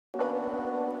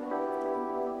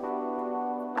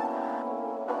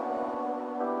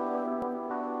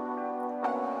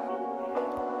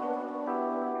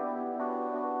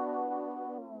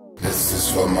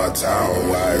for my town.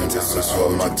 Why? This is for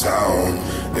my town.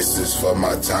 This is for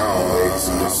my town.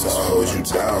 This is hold you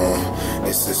down.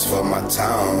 This is for my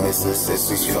town. This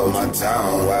is for my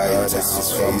town. Why? This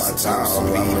is for my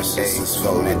town. This is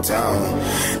hold it down.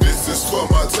 This is for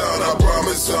my town. I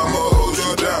promise I'ma hold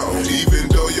you down. Even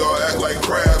though y'all act like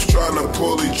crabs trying to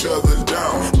pull each other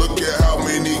down. Look at how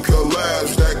many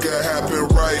collabs that could happen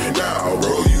right now.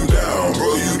 Roll you down,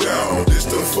 roll you down. This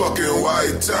the fucking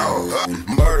White Town.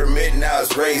 Murder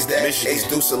Midnight's raised that. Ace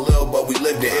Deuce a little, but we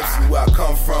lived it. If you where I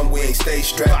come from, we ain't stay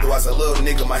strapped. Though I was a little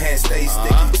nigga, my hand stay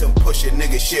sticky. To push a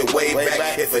nigga shit way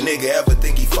back. If a nigga ever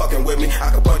think he fucking with me,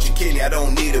 I can punch your kidney, I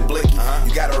don't need a blicky.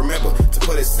 You gotta remember, to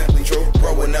put it simply true,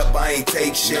 growing up I ain't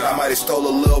take shit. I might have stole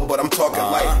a little, but I'm talking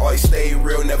like always stay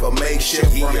real, never make shit.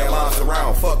 Run your moms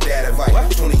around, fuck that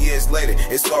advice. 20 years later,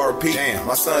 it's all repeat.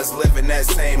 My son's living that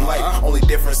same life. Only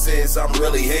difference is I'm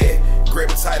really here. Grip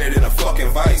tighter than a fucking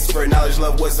vice. For knowledge,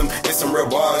 love, wisdom, and some real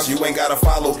bars. You ain't gotta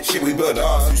follow shit, we build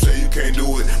ours. You say you can't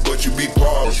do it, but you be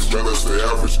paused. You better stay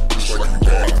average, just like you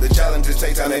are. The challenges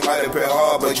take time, they might appear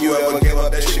hard, but you ever give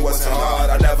up, that shit wasn't hard.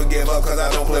 I never give up cause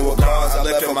I don't play with cards. I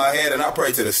lift up my head and I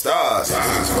pray to the stars.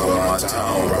 This is for my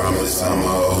town, promise I'ma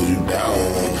hold you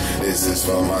down. This is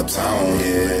for my town,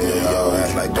 yeah, y'all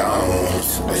act like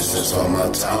downs. This is for my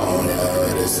town,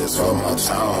 yeah, this is for my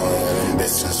town.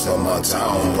 This is for my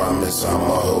town, promise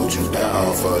I'ma hold you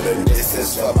down. For the this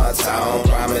is for my town,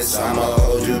 promise I'ma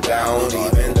hold you down.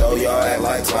 Even though y'all act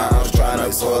like clowns, trying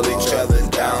to pull each other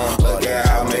down. Look at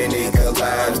how many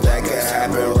collabs that could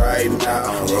happen right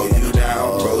now.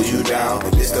 Roll you down,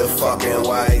 it's the fucking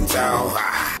White Town.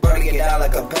 Burning it down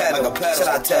like a pedal. Should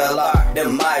I tell a lie?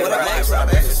 Them my rights.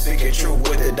 Speaking truth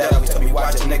with the devil. Tell me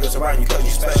watch the niggas around you cause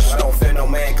you special. I don't fear no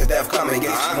man cause death come and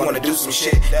get you. You wanna do some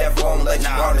shit, death won't let you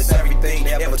harness everything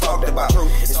they ever talked about.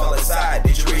 It's all inside.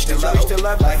 Did you reach the level?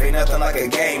 Life ain't nothing like a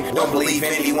game. Don't believe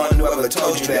anyone who ever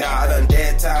told you that. I done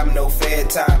dead time, no fair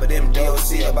time. But them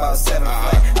DOC about 7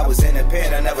 flat. I was in the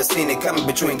pen, I never seen it coming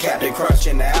between Captain Crunch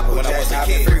and the Apple Jacks. I've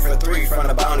been 3 for 3 from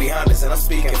the bounty hunters, and I'm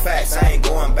speaking facts. I ain't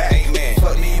going back, man.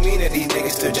 Fuck do you mean that these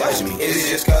niggas still judge me? Is it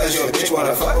just cause your bitch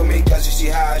wanna fuck with me? Cause you see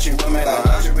how I treat women like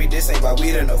lingerie? This ain't about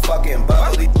weed or no fucking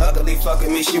bubbly. Luckily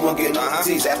fucking me, she won't get no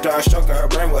disease. After I stroke her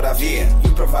brain, what I feel.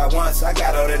 You provide once, I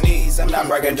got on the knees. I'm not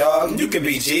bragging, dog. You can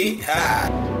be G.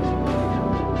 Ha.